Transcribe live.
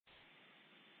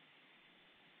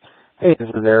Hey, this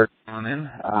is Eric calling in.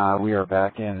 We are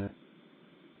back in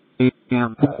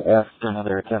camp after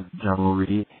another attempt at Jungle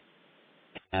Reedy,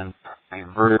 and I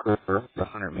vertically for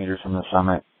 100 meters from the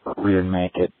summit, but we didn't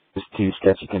make it. Just too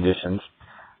sketchy conditions.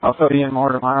 I'll fill you in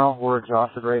more tomorrow. We're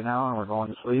exhausted right now, and we're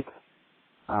going to sleep.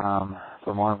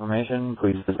 For more information,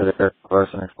 please visit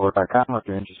EricLarsonExplore.com if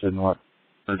you're interested in what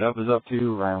the Dove is up to,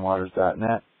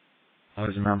 RyanWaters.net.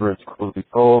 Always remember, it's cool to be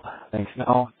cold. Thanks,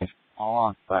 no. Thanks all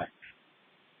along. Bye.